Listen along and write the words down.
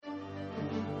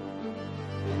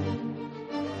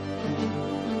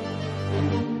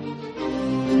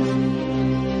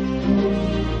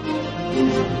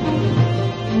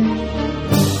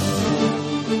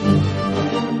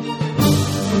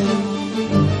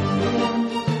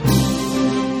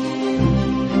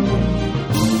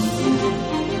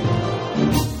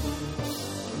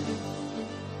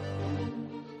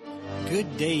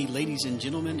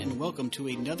welcome to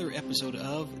another episode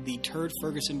of the Turd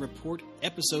Ferguson Report,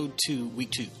 Episode 2,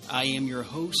 Week 2. I am your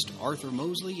host, Arthur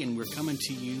Mosley, and we're coming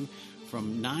to you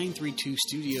from 932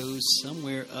 Studios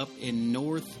somewhere up in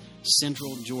north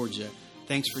central Georgia.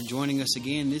 Thanks for joining us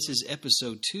again. This is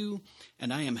Episode 2,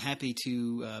 and I am happy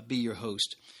to be your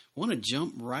host. I want to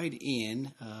jump right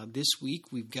in. This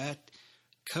week we've got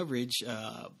coverage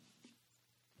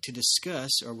to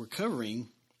discuss, or we're covering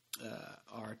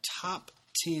our top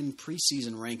 10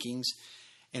 preseason rankings.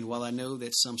 And while I know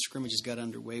that some scrimmages got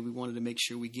underway, we wanted to make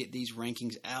sure we get these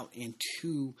rankings out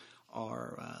into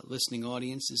our listening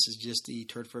audience. This is just the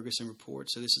Turd Ferguson Report.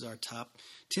 So this is our top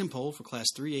 10 poll for Class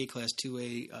 3A, Class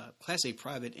 2A, Class A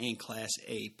Private, and Class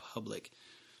A Public.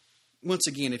 Once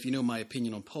again, if you know my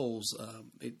opinion on polls,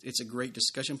 it's a great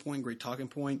discussion point, great talking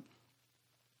point,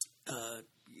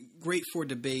 great for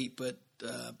debate, but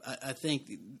I think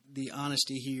the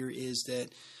honesty here is that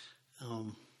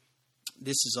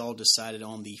this is all decided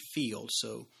on the field.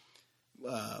 So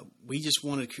we just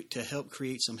wanted to help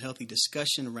create some healthy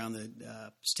discussion around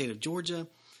the state of Georgia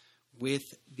with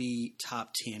the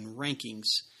top 10 rankings.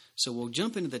 So we'll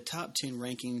jump into the top 10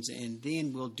 rankings, and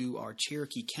then we'll do our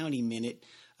Cherokee County Minute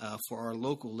for our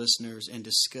local listeners and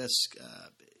discuss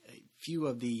a few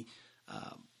of the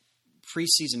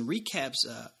preseason recaps,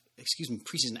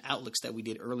 preseason outlooks that we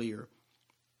did earlier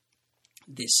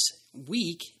this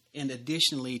week, and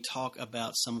additionally talk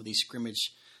about some of these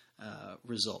scrimmage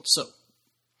results. So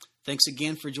thanks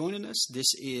again for joining us.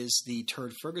 This is the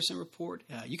Turd Ferguson Report.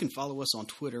 You can follow us on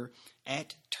Twitter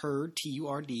at Turd,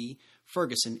 T-U-R-D,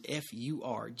 Ferguson,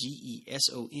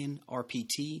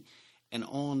 F-U-R-G-E-S-O-N-R-P-T. And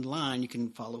online, you can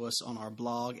follow us on our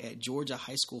blog at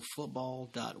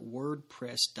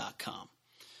georgiahighschoolfootball.wordpress.com.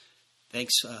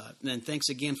 Thanks, and thanks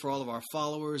again for all of our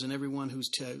followers and everyone who's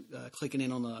clicking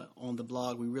in on the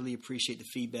blog. We really appreciate the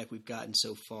feedback we've gotten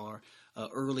so far,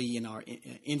 early in our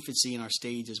infancy in our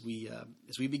stage as we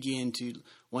begin to,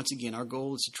 once again, our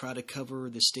goal is to try to cover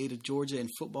the state of Georgia in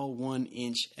football 1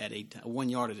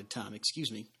 yard at a time.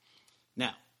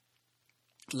 Now,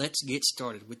 let's get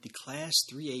started with the Class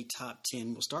 3A top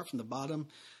 10. We'll start from the bottom.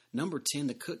 Number 10,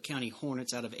 the Cook County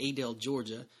Hornets out of Adel,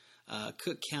 Georgia.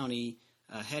 Cook County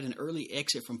had an early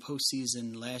exit from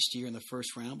postseason last year in the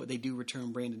first round, but they do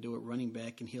return Brandon Dewitt running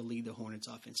back, and he'll lead the Hornets'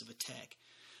 offensive attack.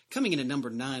 Coming in at number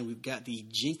 9, we've got the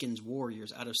Jenkins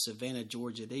Warriors out of Savannah,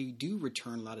 Georgia. They do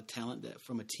return a lot of talent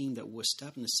from a team that was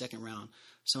stopped in the second round.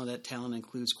 Some of that talent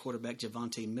includes quarterback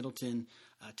Javonte Middleton,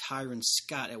 Tyron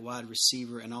Scott at wide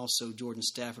receiver, and also Jordan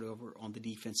Stafford over on the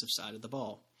defensive side of the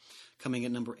ball. Coming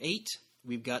at number 8,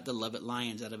 we've got the Lovett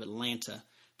Lions out of Atlanta.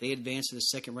 They advanced to the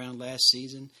second round last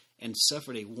season and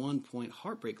suffered a 1-point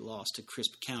heartbreak loss to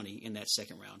Crisp County in that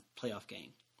second round playoff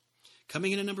game.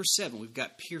 Coming in at number 7, we've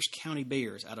got Pierce County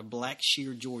Bears out of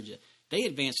Blackshear, Georgia. They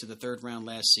advanced to the third round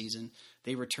last season.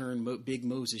 They returned Big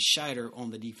Moses Scheider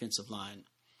on the defensive line.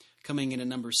 Coming in at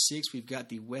number 6, we've got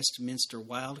the Westminster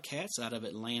Wildcats out of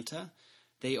Atlanta.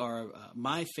 They are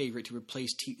my favorite to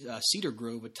replace Cedar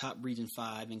Grove atop Region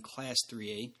 5 in Class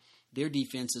 3A. Their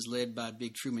defense is led by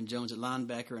Big Truman Jones at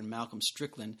linebacker and Malcolm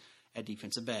Strickland at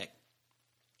defensive back.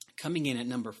 Coming in at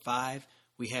number 5,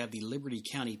 we have the Liberty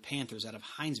County Panthers out of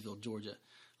Hinesville, Georgia.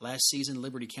 Last season,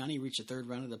 Liberty County reached the third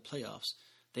round of the playoffs.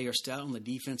 They are stout on the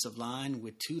defensive line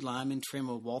with 2 linemen,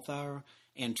 Tremo Walthour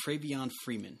and Travion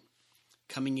Freeman.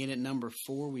 Coming in at number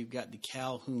 4, we've got the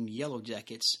Calhoun Yellow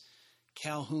Jackets.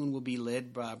 Calhoun will be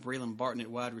led by Braylon Barton at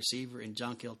wide receiver and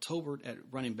Jonkel Tolbert at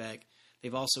running back.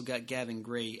 They've also got Gavin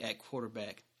Gray at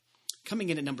quarterback. Coming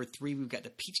in at number 3, we've got the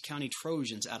Peach County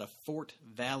Trojans out of Fort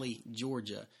Valley,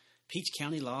 Georgia. Peach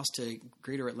County lost to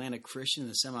Greater Atlanta Christian in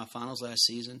the semifinals last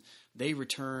season. They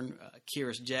return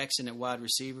Kyrus Jackson at wide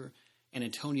receiver and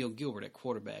Antonio Gilbert at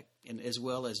quarterback, and as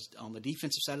well as on the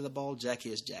defensive side of the ball,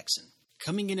 Jackies Jackson.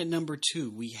 Coming in at number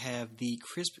 2, we have the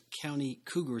Crisp County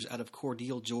Cougars out of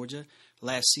Cordele, Georgia.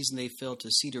 Last season they fell to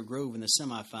Cedar Grove in the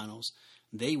semifinals.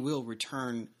 They will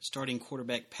return starting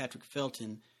quarterback Patrick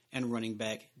Felton and running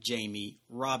back Jamie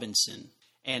Robinson.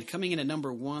 And coming in at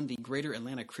number 1, the Greater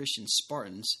Atlanta Christian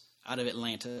Spartans out of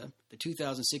Atlanta, the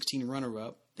 2016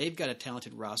 runner-up. They've got a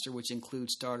talented roster, which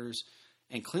includes starters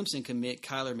and Clemson commit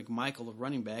Kyler McMichael, a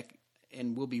running back,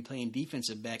 and will be playing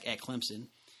defensive back at Clemson.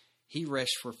 He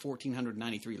rushed for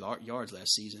 1,493 yards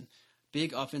last season.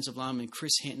 Big offensive lineman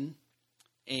Chris Hinton,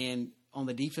 and on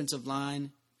the defensive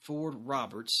line, Ford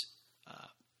Roberts.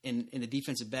 In the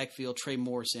defensive backfield, Trey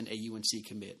Morrison, a UNC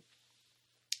commit.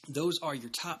 Those are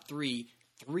your top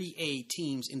 3A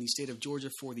teams in the state of Georgia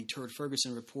for the Turd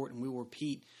Ferguson Report, and we will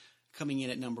repeat. Coming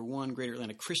in at number 1, Greater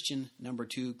Atlanta Christian. Number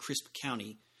 2, Crisp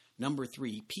County. Number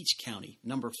 3, Peach County.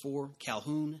 Number 4,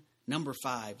 Calhoun. Number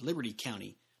 5, Liberty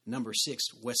County. Number 6,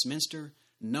 Westminster.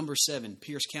 Number 7,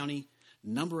 Pierce County.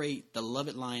 Number 8, the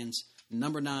Lovett Lions.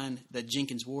 Number 9, the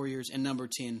Jenkins Warriors. And number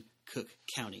 10, Cook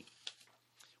County.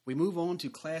 We move on to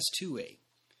Class 2A.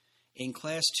 In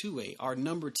Class 2A, our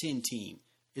number 10 team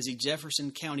is the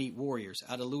Jefferson County Warriors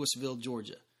out of Louisville,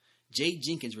 Georgia. Jay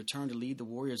Jenkins returned to lead the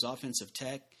Warriors' offensive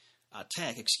attack,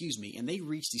 and they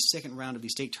reached the second round of the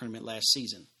state tournament last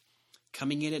season.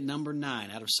 Coming in at number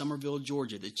 9 out of Summerville,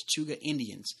 Georgia, the Chattooga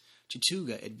Indians.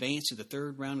 Chattooga advanced to the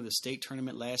third round of the state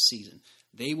tournament last season.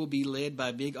 They will be led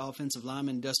by big offensive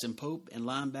lineman Dustin Pope and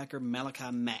linebacker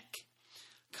Malachi Mack.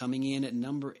 Coming in at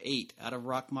number 8 out of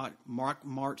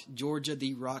Rockmart, Georgia,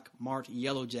 the Rockmart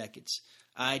Yellow Jackets.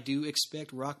 I do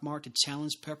expect Rockmart to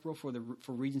challenge Pepperell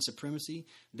for region supremacy.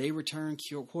 They return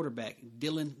quarterback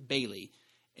Dylan Bailey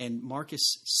and Marcus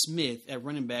Smith at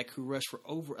running back, who rushed for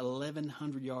over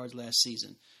 1,100 yards last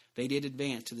season. They did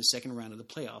advance to the second round of the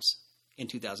playoffs in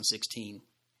 2016.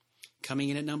 Coming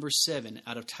in at number 7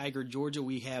 out of Tiger, Georgia,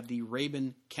 we have the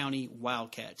Rabun County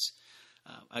Wildcats.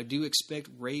 I do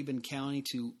expect Rabun County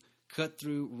to cut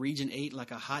through Region 8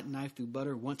 like a hot knife through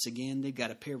butter. Once again, they've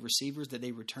got a pair of receivers that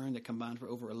they returned that combined for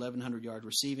over 1,100 yards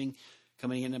receiving.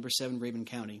 Coming in at number 7, Rabun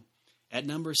County. At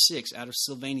number 6, out of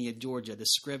Sylvania, Georgia, the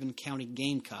Screven County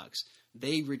Gamecocks.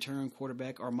 They return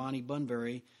quarterback Armani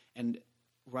Bunbury and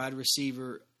wide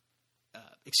receiver,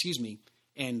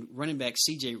 and running back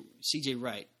C.J.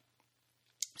 Wright.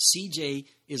 CJ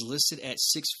is listed at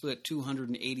 6 foot,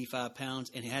 285 pounds,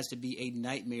 and has to be a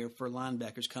nightmare for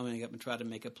linebackers coming up and try to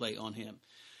make a play on him.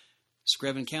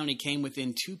 Screven County came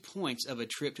within 2 points of a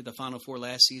trip to the Final Four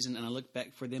last season, and I look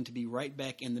back for them to be right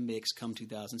back in the mix come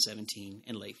 2017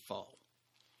 in late fall.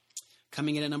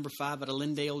 Coming in at number 5 out of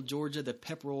Lindale, Georgia, the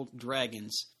Pepperell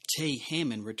Dragons. Tay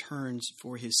Hammond returns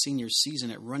for his senior season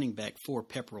at running back for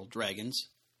Pepperell Dragons.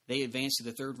 They advanced to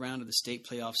the third round of the state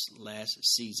playoffs last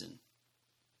season.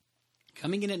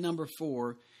 Coming in at number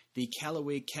 4, the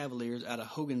Callaway Cavaliers out of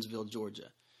Hogansville, Georgia.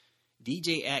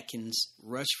 DJ Atkins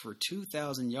rushed for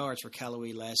 2,000 yards for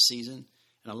Callaway last season,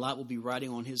 and a lot will be riding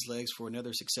on his legs for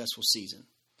another successful season.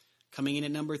 Coming in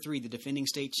at number 3, the defending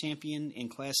state champion in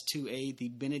Class 2A, the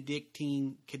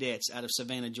Benedictine Cadets out of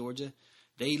Savannah, Georgia.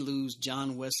 They lose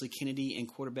John Wesley Kennedy and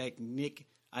quarterback Nick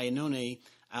Iannone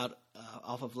out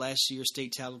off of last year's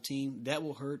state title team. That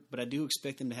will hurt, but I do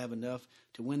expect them to have enough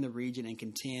to win the region and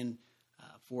contend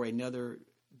for another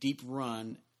deep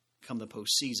run come the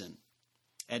postseason.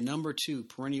 At number 2,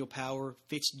 perennial power,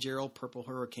 Fitzgerald Purple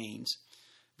Hurricanes.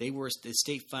 They were the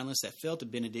state finalists that fell to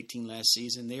Benedictine last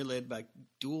season. They're led by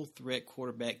dual-threat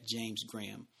quarterback James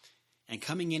Graham. And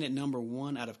coming in at number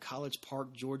 1 out of College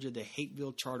Park, Georgia, the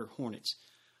Hateville Charter Hornets.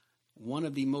 One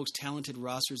of the most talented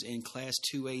rosters in Class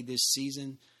 2A this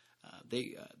season.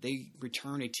 They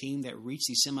return a team that reached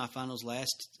the semifinals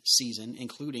last season,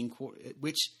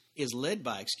 which is led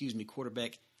by,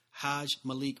 quarterback Haj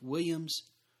Malik Williams,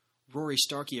 Rory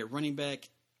Starkey at running back,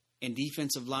 and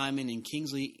defensive linemen in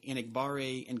Kingsley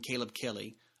Enigbare and Caleb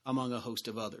Kelly, among a host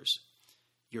of others.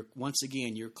 Once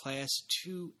again, your Class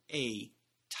 2A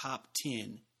top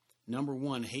 10. Number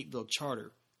 1, Hateville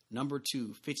Charter. Number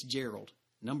 2, Fitzgerald.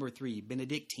 Number 3,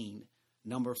 Benedictine.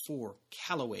 Number 4,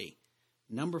 Callaway.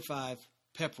 Number 5,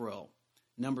 Pepperell.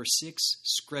 Number 6,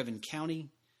 Screven County.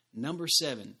 Number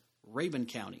 7, Rabun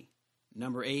County.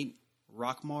 Number 8,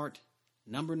 Rockmart.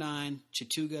 Number 9,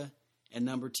 Chattooga. And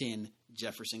number 10,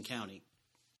 Jefferson County.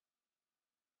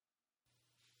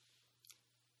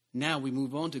 Now we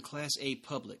move on to Class A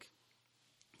Public.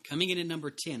 Coming in at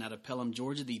number 10 out of Pelham,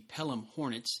 Georgia, the Pelham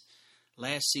Hornets.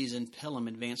 Last season, Pelham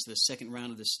advanced to the second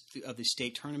round of the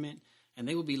state tournament, and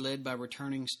they will be led by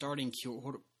returning starting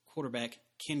quarterback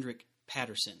Kendrick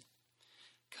Patterson.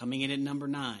 Coming in at number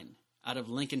 9 out of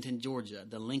Lincolnton, Georgia,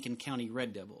 the Lincoln County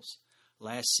Red Devils.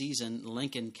 Last season,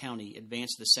 Lincoln County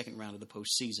advanced to the second round of the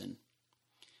postseason.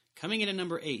 Coming in at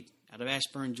number 8 out of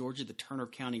Ashburn, Georgia, the Turner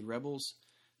County Rebels.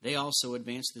 They also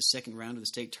advanced to the second round of the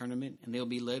state tournament, and they'll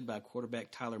be led by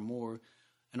quarterback Tyler Moore.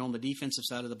 And on the defensive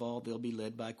side of the ball, they'll be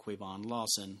led by Quavon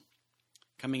Lawson.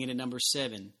 Coming in at number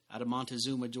 7 out of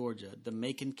Montezuma, Georgia, the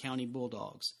Macon County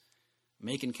Bulldogs.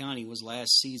 Macon County was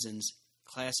last season's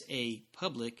Class A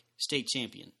Public state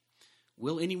champion.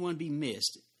 Will anyone be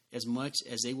missed as much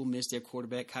as they will miss their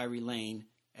quarterback Kyrie Lane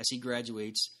as he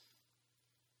graduates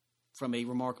from a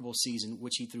remarkable season,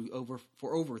 which he threw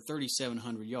for over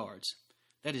 3,700 yards?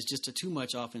 That is just too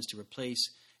much offense to replace,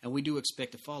 and we do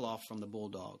expect a fall off from the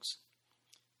Bulldogs.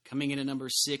 Coming in at number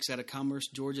 6 out of Commerce,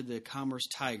 Georgia, the Commerce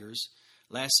Tigers.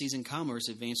 Last season, Commerce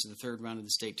advanced to the third round of the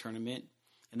state tournament,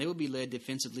 and they will be led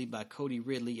defensively by Cody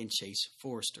Ridley and Chase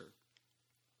Forrester.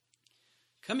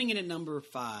 Coming in at number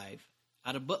 5,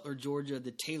 out of Butler, Georgia,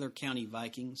 the Taylor County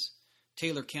Vikings.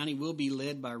 Taylor County will be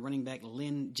led by running back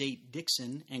Lynn J.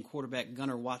 Dixon and quarterback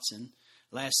Gunnar Watson.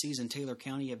 Last season, Taylor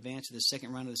County advanced to the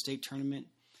second round of the state tournament,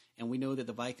 and we know that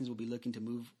the Vikings will be looking to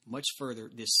move much further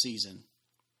this season.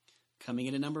 Coming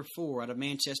in at number 4, out of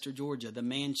Manchester, Georgia, the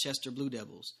Manchester Blue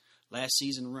Devils. Last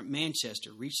season,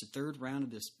 Manchester reached the third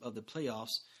round of the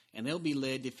playoffs, and they'll be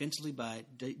led defensively by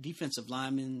defensive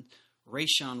lineman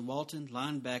Rayshawn Walton,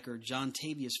 linebacker John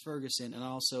Tavius Ferguson, and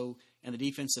also in the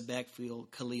defensive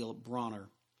backfield, Khalil Bronner.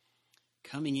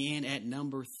 Coming in at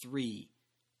number 3,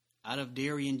 out of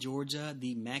Darien, Georgia,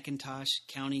 the McIntosh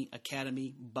County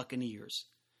Academy Buccaneers.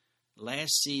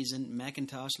 Last season,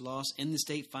 McIntosh lost in the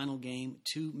state final game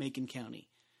to Macon County.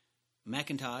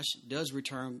 McIntosh does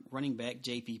return running back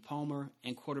J.P. Palmer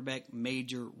and quarterback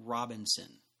Major Robinson.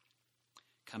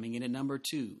 Coming in at number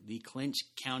 2, the Clinch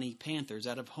County Panthers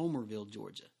out of Homerville,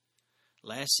 Georgia.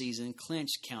 Last season,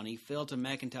 Clinch County fell to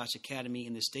McIntosh Academy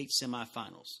in the state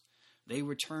semifinals. They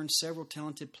returned several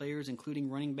talented players, including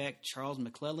running back Charles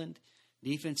McClelland,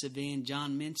 defensive end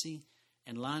John Mincy,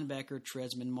 and linebacker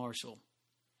Tresman Marshall.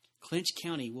 Clinch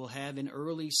County will have an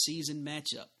early season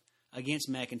matchup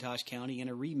against McIntosh County in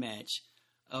a rematch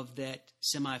of that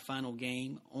semifinal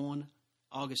game on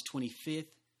August 25th.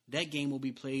 That game will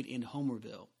be played in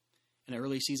Homerville, an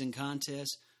early season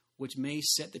contest which may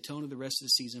set the tone of the rest of the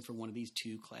season for one of these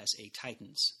two Class A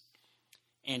Titans.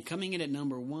 And coming in at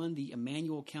number 1, the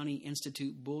Emmanuel County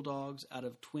Institute Bulldogs out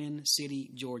of Twin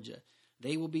City, Georgia.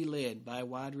 They will be led by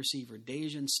wide receiver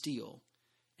Dejan Steele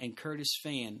and Curtis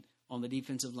Fan on the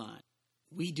defensive line.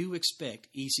 We do expect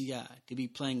ECI to be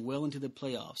playing well into the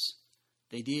playoffs.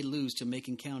 They did lose to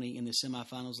Macon County in the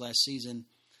semifinals last season,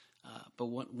 but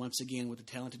once again, with a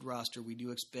talented roster, we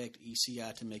do expect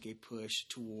ECI to make a push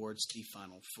towards the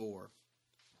Final Four.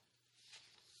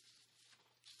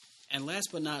 And last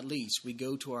but not least, we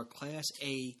go to our Class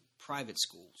A private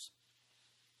schools.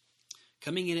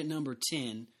 Coming in at number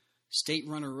 10, state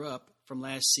runner-up from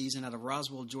last season out of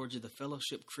Roswell, Georgia, the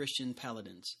Fellowship Christian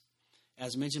Paladins.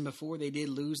 As mentioned before, they did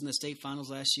lose in the state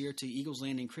finals last year to Eagles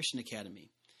Landing Christian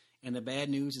Academy. And the bad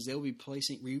news is they'll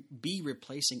be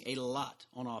replacing a lot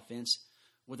on offense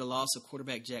with the loss of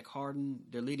quarterback Jack Harden,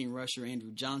 their leading rusher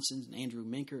Andrew Johnson and Andrew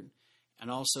Minkert,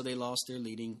 and also they lost their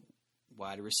leading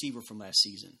wide receiver from last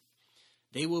season.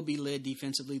 They will be led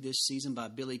defensively this season by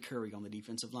Billy Curry on the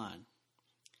defensive line.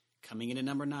 Coming in at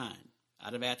number 9,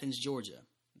 out of Athens, Georgia,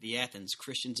 the Athens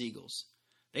Christians Eagles.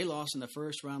 They lost in the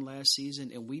first round last season,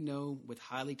 and we know with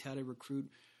highly touted recruit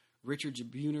Richard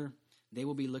Jabuner, they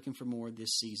will be looking for more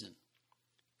this season.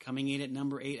 Coming in at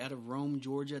number 8 out of Rome,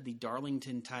 Georgia, the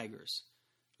Darlington Tigers.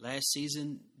 Last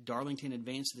season, Darlington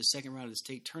advanced to the second round of the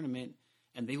state tournament,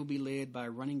 and they will be led by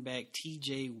running back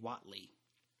T.J. Watley.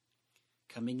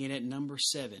 Coming in at number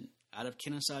 7 out of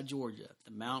Kennesaw, Georgia,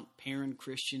 the Mount Perrin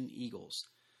Christian Eagles.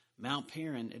 Mount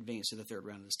Perrin advanced to the third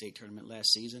round of the state tournament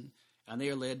last season, and they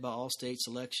are led by All-State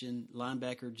selection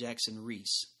linebacker Jackson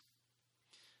Reese.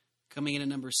 Coming in at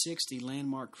number 6, the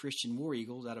Landmark Christian War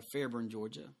Eagles out of Fairburn,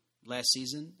 Georgia. Last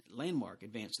season, Landmark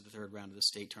advanced to the third round of the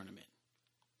state tournament.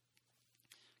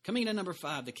 Coming in at number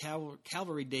 5, the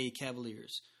Calvary Day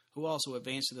Cavaliers, who also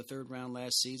advanced to the third round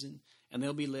last season, and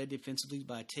they'll be led defensively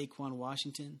by Taquan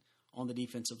Washington on the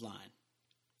defensive line.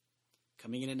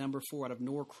 Coming in at number 4 out of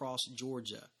Norcross,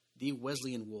 Georgia, the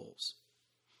Wesleyan Wolves.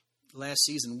 Last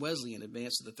season, Wesleyan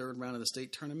advanced to the third round of the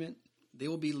state tournament. They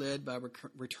will be led by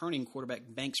returning quarterback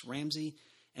Banks Ramsey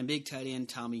and big tight end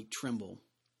Tommy Trimble.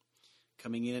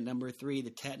 Coming in at number 3,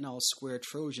 the Tatnall Square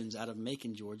Trojans out of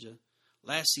Macon, Georgia.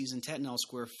 Last season, Tatnall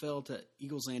Square fell to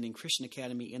Eagles Landing Christian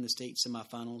Academy in the state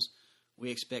semifinals.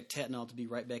 We expect Tatnall to be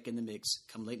right back in the mix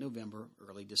come late November,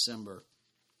 early December.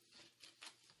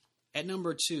 At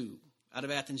number 2, out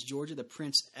of Athens, Georgia, the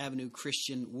Prince Avenue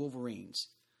Christian Wolverines.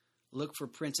 Look for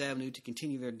Prince Avenue to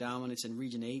continue their dominance in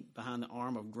Region 8 behind the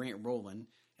arm of Grant Rowland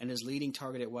and his leading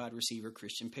target at wide receiver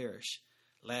Christian Parrish.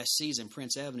 Last season,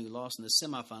 Prince Avenue lost in the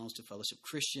semifinals to Fellowship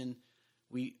Christian.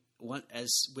 With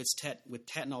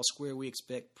Tatnall Square, we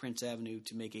expect Prince Avenue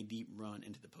to make a deep run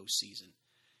into the postseason.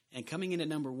 And coming in at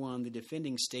number 1, the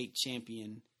defending state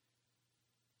champion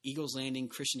Eagles Landing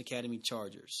Christian Academy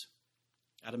Chargers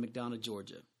out of McDonough,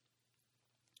 Georgia.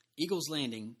 Eagles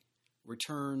Landing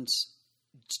returns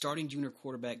starting junior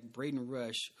quarterback Braden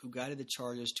Rush, who guided the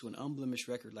Chargers to an unblemished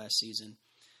record last season,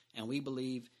 and we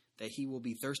believe that he will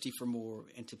be thirsty for more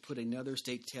and to put another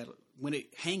state title,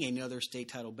 hang another state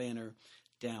title banner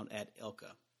down at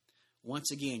Elka.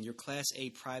 Once again, your Class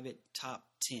A private top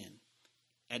 10.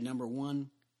 At number 1,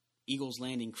 Eagles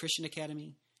Landing Christian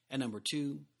Academy. At number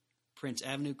 2, Prince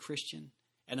Avenue Christian.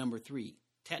 At number 3,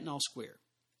 Tatnall Square.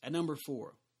 At number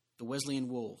 4, the Wesleyan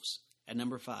Wolves. At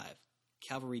number 5,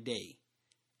 Calvary Day.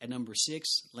 At number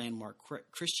 6, Landmark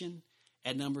Christian.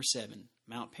 At number 7,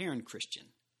 Mount Perrin Christian.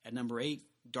 At number 8,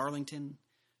 Darlington.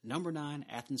 Number 9,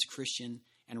 Athens Christian.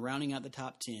 And rounding out the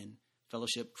top 10,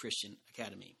 Fellowship Christian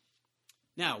Academy.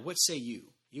 Now, what say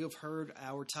you? You have heard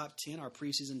our top 10, our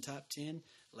preseason top 10,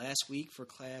 last week for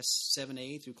Class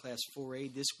 7A through Class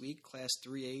 4A. This week, Class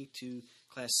 3A to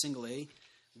Class Single A.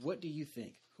 What do you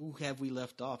think? Who have we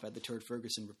left off at the Turd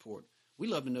Ferguson Report? We'd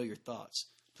love to know your thoughts.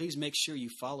 Please make sure you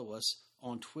follow us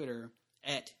on Twitter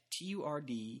at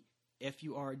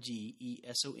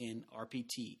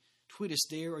TURDFURGESONRPT. Tweet us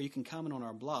there, or you can comment on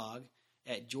our blog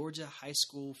at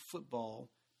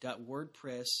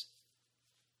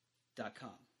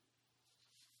georgiahighschoolfootball.wordpress.com.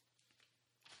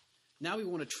 Now we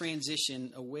want to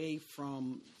transition away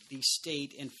from the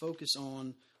state and focus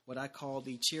on what I call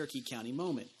the Cherokee County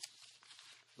moment.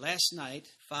 Last night,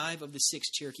 5 of the 6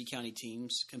 Cherokee County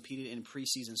teams competed in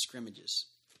preseason scrimmages.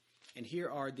 And here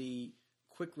are the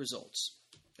quick results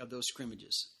of those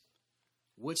scrimmages.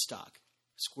 Woodstock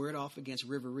squared off against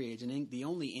River Ridge, and the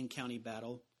only in-county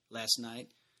battle last night,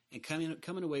 and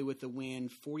coming away with the win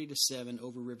 40-7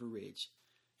 over River Ridge.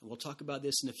 And we'll talk about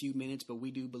this in a few minutes, but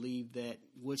we do believe that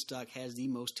Woodstock has the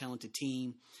most talented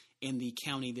team in the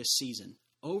county this season.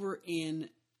 Over in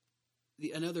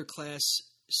another Class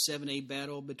 7A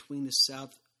battle between the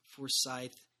South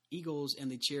Forsyth Eagles and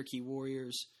the Cherokee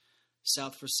Warriors.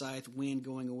 South Forsyth win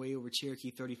going away over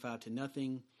Cherokee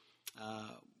 35-0.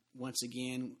 Once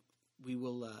again,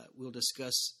 we'll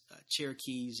discuss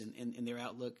Cherokees and their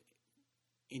outlook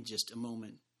in just a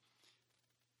moment.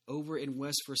 Over in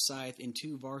West Forsyth, in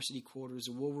 2 varsity quarters,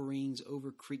 the Wolverines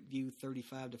over Creekview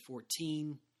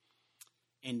 35-14.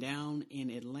 And down in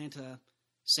Atlanta,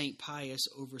 St. Pius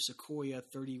over Sequoia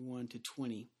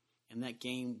 31-20. And that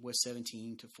game was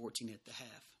 17-14 at the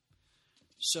half.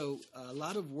 So a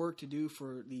lot of work to do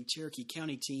for the Cherokee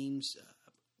County teams.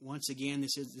 Once again,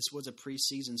 this was a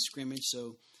preseason scrimmage,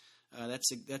 so that's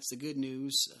the good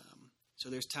news. So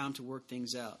there's time to work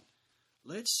things out.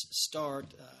 Let's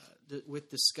start with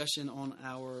discussion on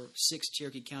our 6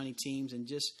 Cherokee County teams, and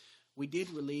we did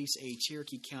release a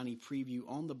Cherokee County preview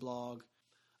on the blog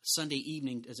Sunday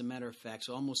evening, as a matter of fact,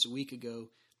 so almost a week ago.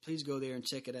 Please go there and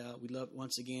check it out. We love,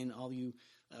 once again, all you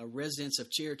residents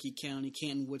of Cherokee County,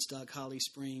 Canton, Woodstock, Holly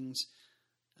Springs.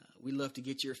 We love to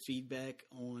get your feedback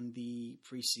on the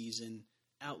preseason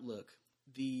outlook.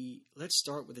 Let's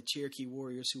start with the Cherokee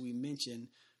Warriors, who we mentioned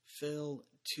fell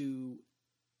to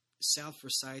South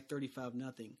Forsyth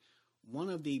 35-0. One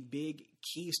of the big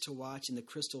keys to watch in the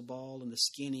crystal ball and the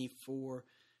skinny for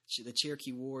the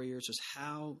Cherokee Warriors was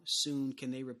how soon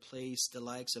can they replace the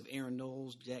likes of Aaron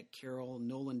Knowles, Jack Carroll,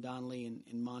 Nolan Donnelly,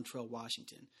 and Montrell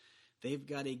Washington. They've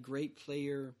got a great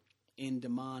player in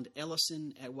DeMond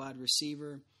Ellison at wide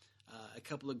receiver, a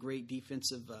couple of great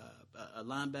defensive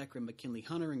linebacker in McKinley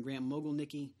Hunter and Grant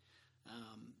Mogilnicki.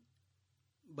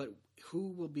 But who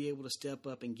will be able to step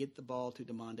up and get the ball to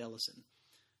DeMond Ellison?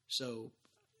 So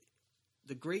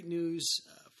the great news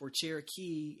for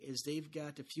Cherokee is they've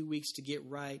got a few weeks to get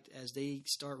right as they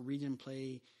start region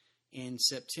play in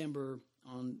September,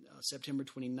 on September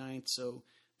 29th. So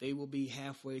they will be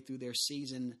halfway through their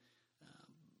season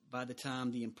by the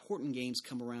time the important games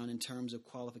come around in terms of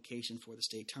qualification for the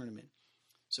state tournament.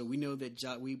 So we know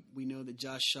that we know that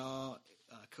Josh Shaw,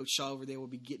 Coach Shaw over there, will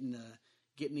be getting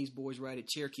these boys right at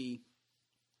Cherokee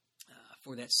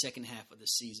for that second half of the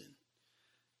season.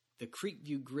 The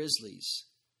Creekview Grizzlies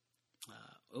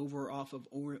over off of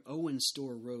Owen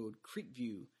Store Road,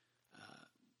 Creekview,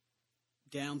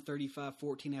 down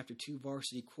 35-14 after 2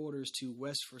 varsity quarters to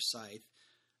West Forsyth.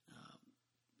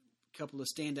 Couple of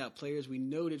standout players we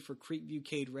noted for Creekview: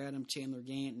 Cade Radham, Chandler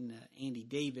Gant, and Andy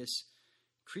Davis.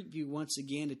 Creekview, once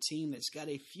again, a team that's got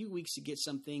a few weeks to get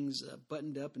some things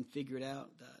buttoned up and figured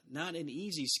out. Not an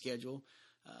easy schedule.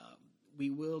 We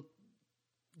will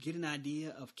get an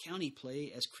idea of county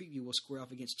play as Creekview will square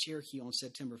off against Cherokee on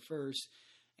September 1st,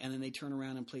 and then they turn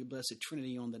around and play Blessed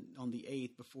Trinity on the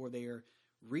 8th before their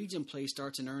region play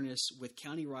starts in earnest with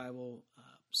county rival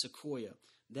Sequoia.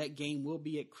 That game will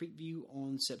be at Creekview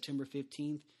on September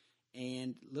 15th,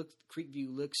 and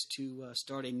Creekview looks to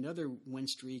start another win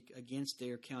streak against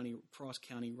their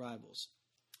cross-county rivals.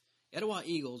 Etowah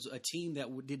Eagles, a team that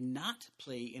did not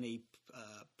play in a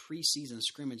preseason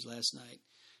scrimmage last night.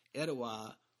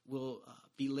 Etowah will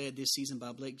be led this season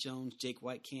by Blake Jones, Jake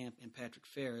Whitecamp, and Patrick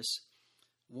Ferris.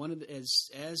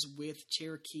 As with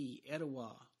Cherokee,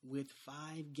 Etowah with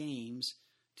 5 games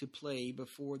to play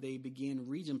before they begin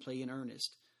region play in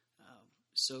earnest.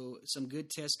 So some good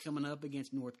tests coming up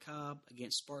against North Cobb,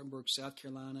 against Spartanburg, South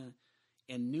Carolina,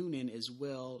 and Noonan as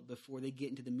well before they get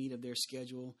into the meat of their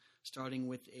schedule, starting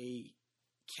with a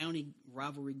county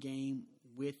rivalry game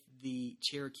with the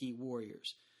Cherokee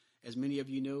Warriors. As many of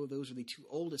you know, those are the two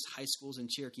oldest high schools in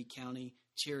Cherokee County,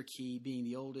 Cherokee being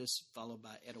the oldest, followed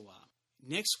by Etowah.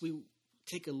 Next, we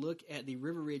take a look at the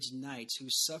River Ridge Knights, who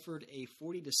suffered a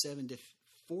 40-7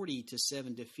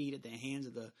 defeat at the hands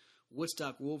of the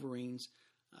Woodstock Wolverines.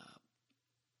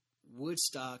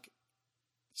 Woodstock,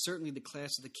 certainly the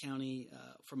class of the county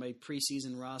from a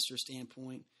preseason roster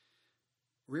standpoint.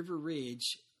 River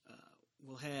Ridge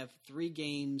will have 3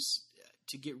 games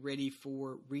to get ready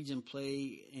for region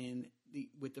play, and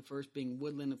with the first being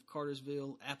Woodland of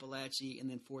Cartersville, Appalachia, and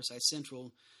then Forsyth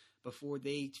Central before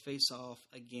they face off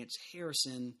against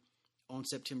Harrison on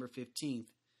September 15th.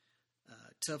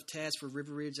 Tough task for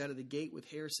River Ridge out of the gate with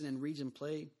Harrison and region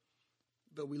play,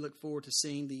 but we look forward to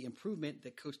seeing the improvement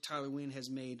that Coach Tyler Wynn has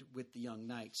made with the Young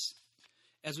Knights.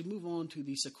 As we move on to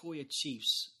the Sequoia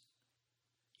Chiefs,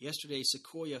 yesterday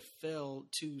Sequoia fell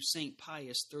to St.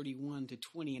 Pius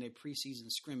 31-20 in a preseason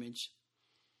scrimmage.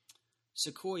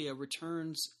 Sequoia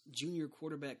returns junior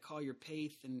quarterback Collier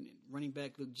Paith and running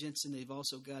back Luke Jensen. They've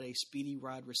also got a speedy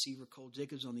wide receiver Cole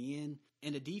Jacobs on the end,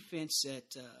 and a defense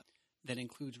that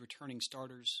includes returning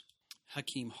starters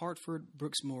Hakeem Hartford,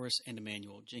 Brooks Morris, and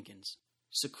Emmanuel Jenkins.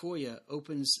 Sequoia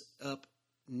opens up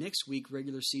next week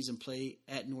regular season play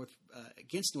at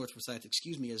against North Forsyth,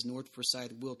 as North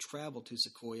Forsyth will travel to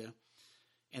Sequoia.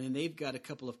 And then they've got a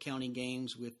couple of county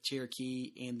games with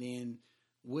Cherokee and then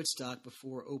Woodstock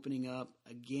before opening up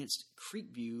against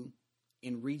Creekview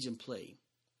in region play.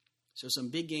 So some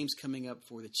big games coming up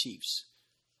for the Chiefs.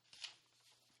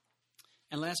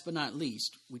 And last but not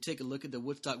least, we take a look at the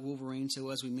Woodstock Wolverines,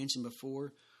 who, as we mentioned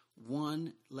before,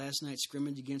 won last night's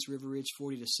scrimmage against River Ridge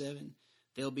 40-7.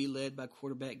 They'll be led by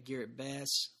quarterback Garrett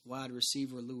Bass, wide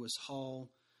receiver Lewis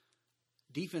Hall,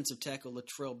 defensive tackle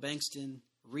Latrell Bankston,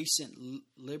 recent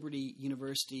Liberty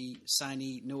University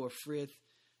signee Noah Frith,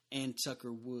 and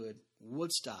Tucker Wood.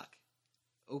 Woodstock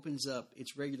opens up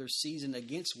its regular season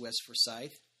against West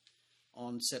Forsyth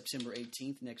on September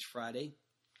 18th, next Friday.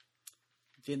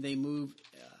 Then they move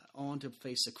on to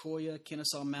face Sequoia,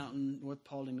 Kennesaw Mountain, North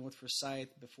Paulding, North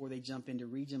Forsyth before they jump into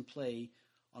region play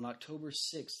on October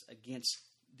 6th against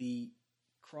the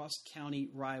cross-county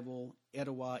rival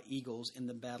Etowah Eagles in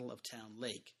the Battle of Town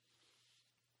Lake.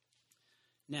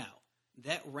 Now,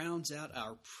 that rounds out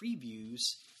our previews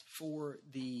for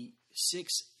the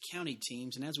 6 county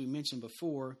teams. And as we mentioned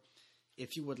before,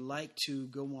 if you would like to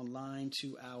go online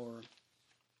to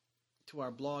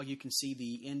our blog, you can see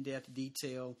the in-depth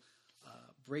detail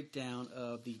breakdown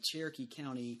of the Cherokee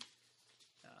County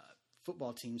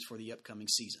football teams for the upcoming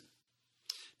season.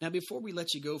 Now, before we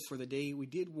let you go for the day, we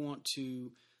did want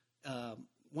to,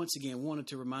 wanted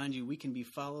to remind you we can be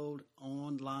followed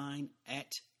online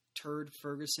at Turd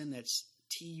Ferguson. That's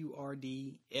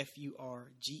TURDFURGESON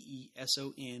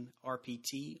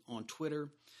RPT on Twitter.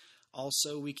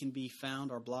 Also,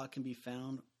 our blog can be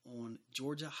found on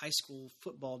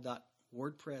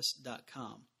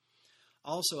GeorgiaHighSchoolFootball.wordpress.com.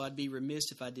 Also, I'd be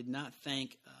remiss if I did not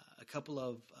thank a couple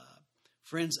of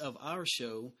friends of our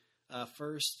show.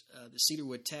 First, the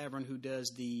Cedarwood Tavern, who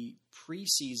does the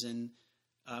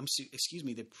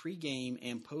the pregame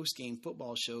and postgame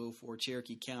football show for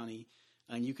Cherokee County.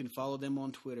 And you can follow them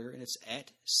on Twitter, and it's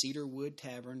at Cedarwood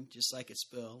Tavern, just like it's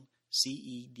spelled,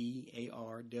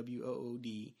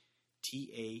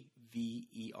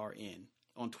 CEDARWOODTAVERN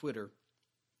on Twitter.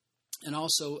 And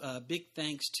also, big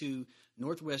thanks to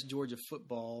Northwest Georgia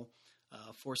Football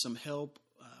for some help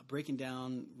breaking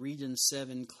down Region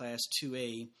 7 Class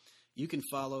 2A. You can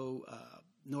follow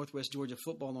Northwest Georgia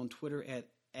Football on Twitter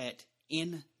at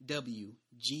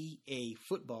NWGA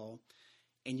Football,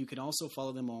 and you can also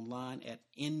follow them online at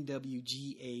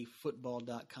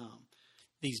nwgafootball.com.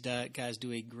 These guys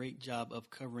do a great job of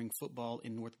covering football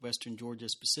in northwestern Georgia,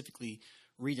 specifically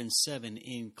Region 7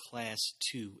 in Class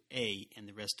 2A and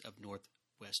the rest of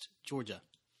northwest Georgia.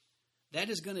 That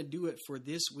is going to do it for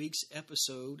this week's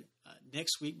episode.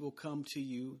 Next week we'll come to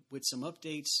you with some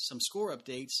updates, some score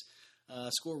updates,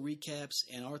 score recaps,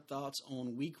 and our thoughts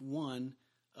on Week 1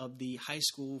 of the high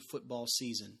school football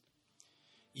season.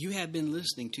 You have been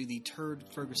listening to the Turd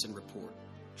Ferguson Report,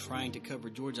 trying to cover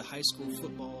Georgia high school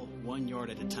football 1 yard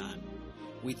at a time.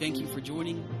 We thank you for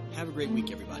joining. Have a great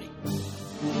week, everybody.